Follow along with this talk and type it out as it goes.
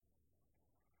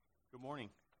Good morning.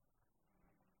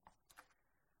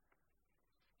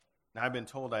 Now, I've been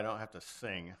told I don't have to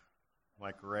sing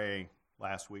like Ray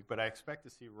last week, but I expect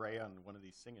to see Ray on one of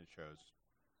these singing shows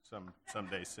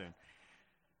someday soon.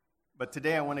 But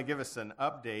today I want to give us an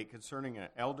update concerning an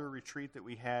elder retreat that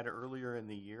we had earlier in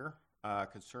the year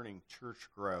concerning church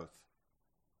growth.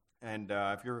 And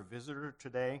if you're a visitor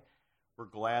today, we're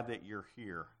glad that you're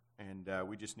here. And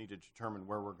we just need to determine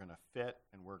where we're going to fit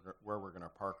and where we're going to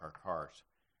park our cars.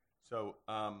 So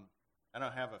I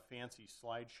don't have a fancy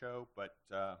slideshow, but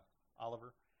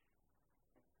Oliver?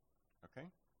 Okay.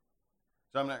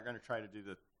 So I'm not going to try to do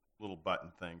the little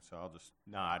button thing, so I'll just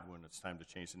nod when it's time to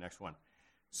change the next one.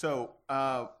 So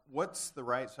what's the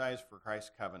right size for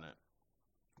Christ Covenant?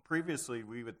 Previously,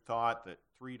 we had thought that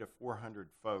 300 to 400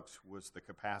 folks was the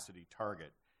capacity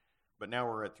target, but now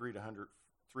we're at 300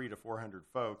 to 400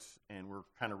 folks, and we're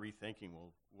kind of rethinking,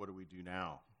 well, what do we do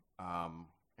now?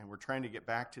 And we're trying to get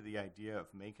back to the idea of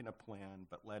making a plan,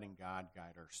 but letting God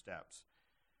guide our steps.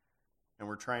 And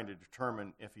we're trying to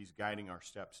determine if he's guiding our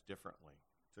steps differently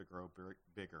to grow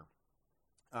bigger.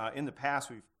 In the past,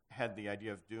 we've had the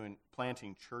idea of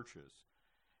planting churches.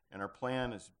 And our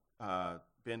plan has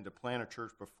been to plant a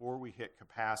church before we hit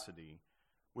capacity,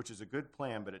 which is a good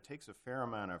plan, but it takes a fair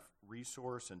amount of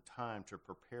resource and time to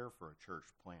prepare for a church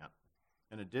plant.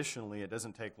 And additionally, it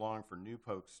doesn't take long for new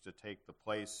folks to take the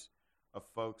place of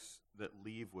folks that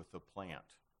leave with the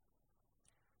plant.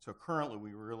 So currently,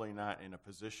 we're really not in a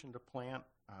position to plant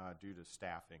due to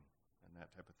staffing and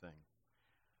that type of thing.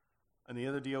 And the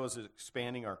other deal is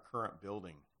expanding our current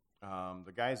building.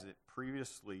 The guys that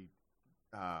previously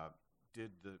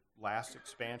did the last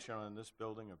expansion on this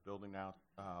building of building out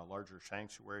a larger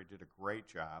sanctuary did a great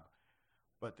job,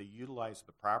 but they utilized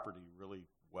the property really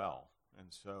well. And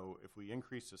so if we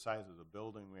increase the size of the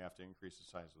building, we have to increase the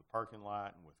size of the parking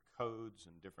lot, and with codes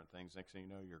and different things, next thing you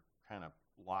know, you're kind of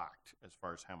locked as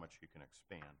far as how much you can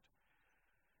expand.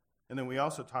 And then we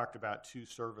also talked about 2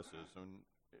 services. And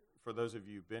for those of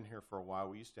you who've been here for a while,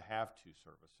 we used to have 2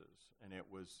 services, and it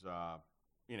was,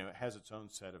 it has its own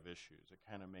set of issues. It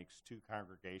kind of makes 2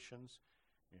 congregations,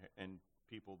 and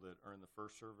people that are in the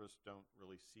first service don't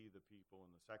really see the people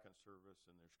in the second service,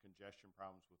 and there's congestion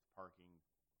problems with parking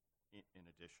in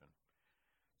addition.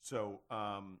 So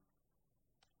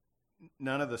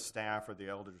none of the staff or the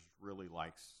elders really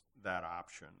likes that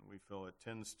option. We feel it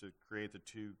tends to create the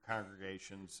 2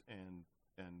 congregations, and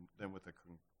then with the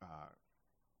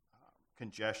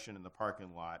congestion in the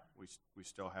parking lot, we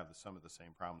still have some of the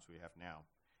same problems we have now.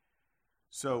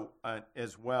 So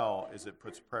as well as it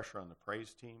puts pressure on the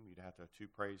praise team, you'd have to have 2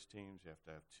 praise teams, you have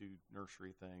to have 2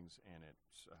 nursery things, and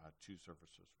it's 2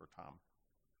 services for Tom.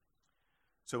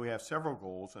 So we have several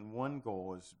goals, and one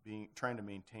goal is trying to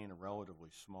maintain a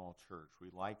relatively small church. We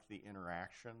like the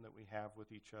interaction that we have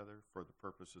with each other for the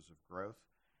purposes of growth,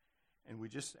 and we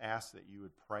just ask that you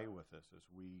would pray with us as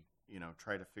we,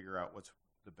 try to figure out what's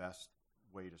the best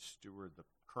way to steward the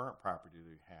current property that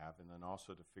we have, and then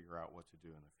also to figure out what to do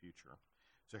in the future.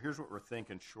 So here's what we're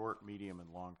thinking: short, medium, and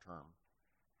long term.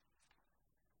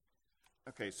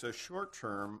 Okay, so short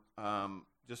term,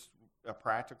 just a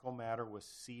practical matter with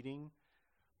seating.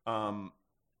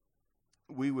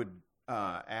 We would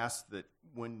ask that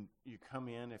when you come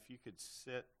in, if you could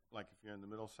sit, like if you're in the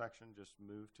middle section, just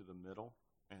move to the middle,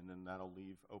 and then that'll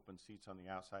leave open seats on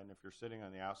the outside. And if you're sitting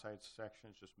on the outside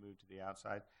sections, just move to the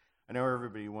outside. I know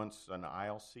everybody wants an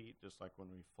aisle seat, just like when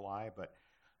we fly, but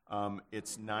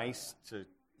it's nice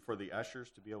for the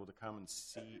ushers to be able to come and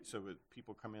see, so when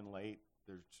people come in late,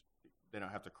 they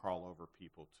don't have to crawl over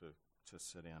people to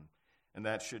sit in. And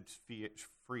that should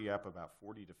free up about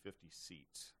 40 to 50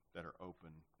 seats that are open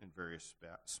in various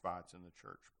spots in the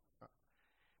church.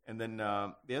 And then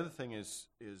the other thing is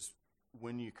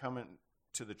when you come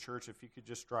into the church, if you could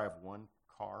just drive 1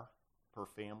 car per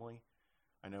family.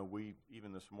 I know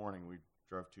even this morning, we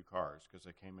drove 2 cars because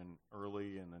I came in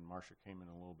early, and then Marcia came in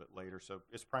a little bit later. So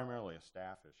it's primarily a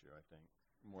staff issue, I think,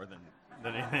 more than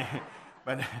anything.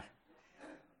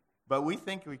 But we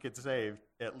think we could save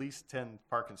at least 10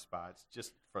 parking spots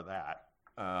just for that.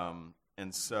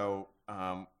 And so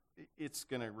it's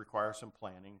going to require some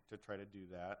planning to try to do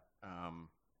that.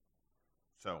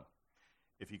 So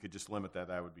if you could just limit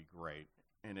that would be great.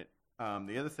 And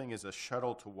the other thing is a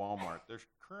shuttle to Walmart. There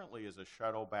currently is a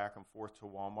shuttle back and forth to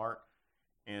Walmart.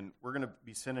 And we're going to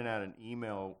be sending out an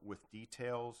email with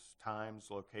details, times,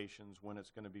 locations, when it's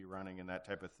going to be running, and that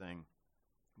type of thing.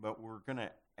 But we're going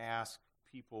to ask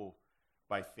people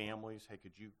by families, hey,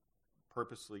 could you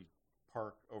purposely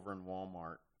park over in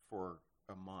Walmart for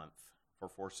a month for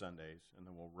 4 Sundays, and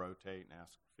then we'll rotate and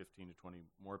ask 15 to 20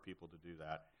 more people to do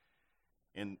that.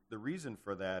 And the reason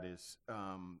for that is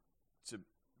to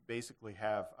basically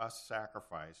have us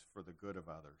sacrifice for the good of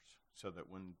others, so that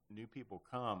when new people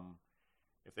come,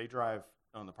 if they drive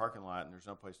on the parking lot and there's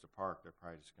no place to park, they're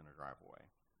probably just going to drive away.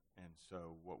 And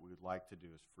so what we would like to do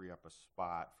is free up a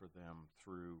spot for them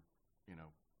through,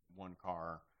 one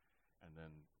car and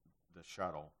then the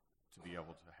shuttle to be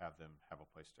able to have them have a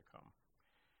place to come.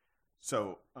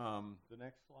 So the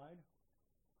next slide.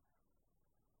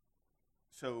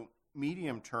 So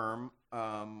medium term,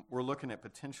 we're looking at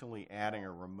potentially adding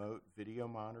a remote video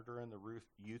monitor in the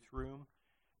youth room,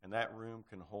 and that room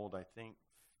can hold, I think,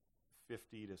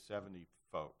 50 to 70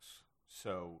 folks.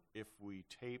 So if we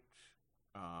taped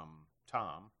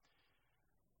Tom,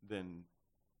 then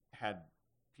had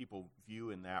people view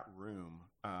in that room,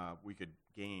 we could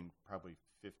gain probably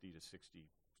 50 to 60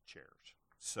 chairs.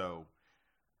 So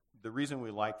the reason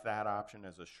we like that option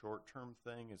as a short-term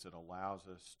thing is it allows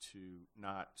us to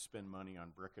not spend money on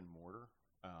brick and mortar,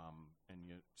 and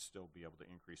you still be able to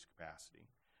increase capacity.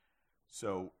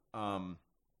 So,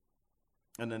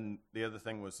 and then the other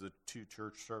thing was the 2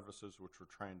 church services, which we're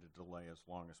trying to delay as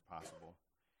long as possible.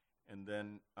 And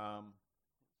then longer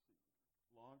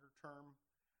term,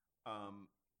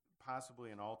 possibly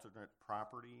an alternate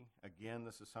property. Again,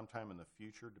 this is sometime in the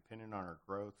future. Depending on our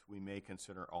growth, we may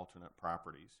consider alternate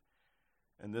properties.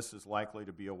 And this is likely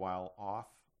to be a while off,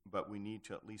 but we need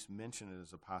to at least mention it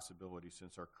as a possibility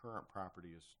since our current property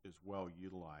is well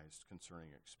utilized concerning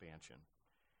expansion.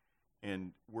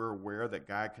 And we're aware that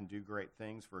God can do great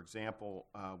things. For example,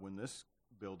 when this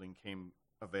building came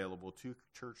available, 2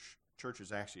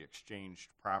 churches actually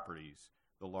exchanged properties,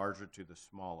 the larger to the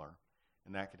smaller,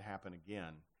 and that could happen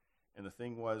again. And the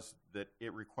thing was that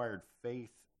it required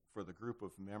faith for the group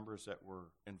of members that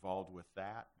were involved with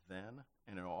that then,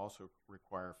 and it will also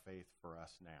require faith for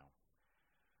us now.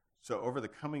 So over the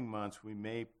coming months, we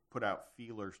may put out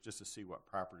feelers just to see what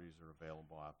properties are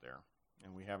available out there.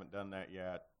 And we haven't done that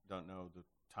yet. Don't know the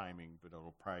timing, but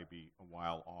it'll probably be a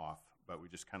while off. But we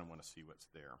just kind of want to see what's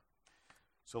there.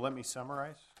 So let me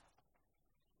summarize.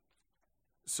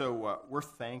 So we're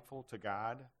thankful to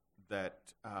God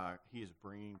that He is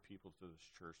bringing people to this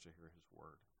church to hear His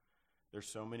word. There's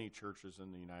so many churches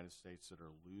in the United States that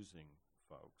are losing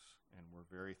folks, and we're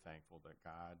very thankful that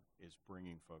God is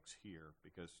bringing folks here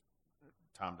because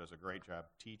Tom does a great job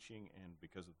teaching and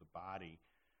because of the body,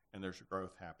 and there's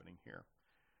growth happening here.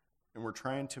 And we're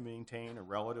trying to maintain a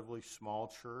relatively small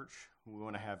church. We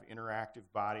want to have interactive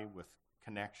body with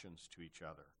connections to each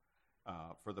other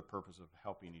for the purpose of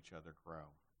helping each other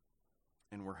grow.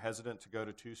 And we're hesitant to go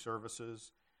to 2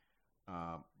 services,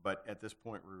 but at this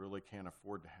point we really can't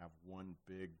afford to have one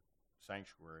big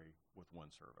sanctuary with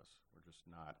 1 service. We're just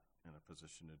not in a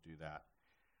position to do that.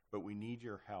 But we need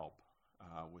your help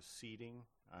with seating,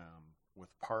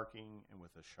 with parking, and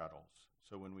with the shuttles.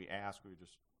 So when we ask, we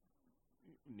just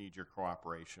need your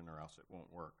cooperation or else it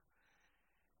won't work.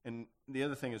 And the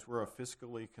other thing is we're a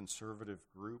fiscally conservative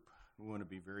group. We want to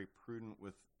be very prudent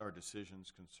with our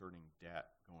decisions concerning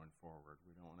debt going forward.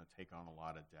 We don't want to take on a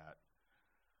lot of debt.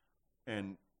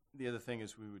 And the other thing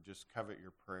is we would just covet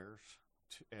your prayers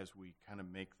as we kind of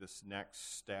make this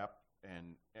next step.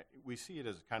 And we see it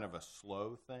as kind of a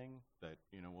slow thing that,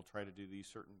 we'll try to do these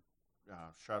certain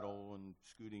shuttle and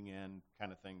scooting in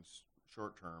kind of things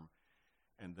short term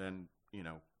and then,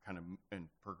 kind of and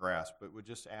progress. But we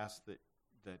just ask that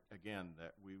again,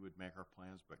 that we would make our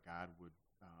plans, but God would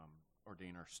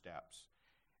ordain our steps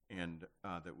and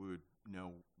that we would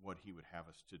know what He would have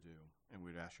us to do. And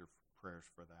we'd ask your prayers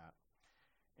for that.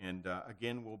 And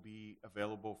again, we'll be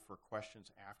available for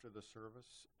questions after the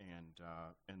service and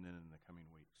then in the coming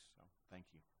weeks. So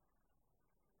thank you.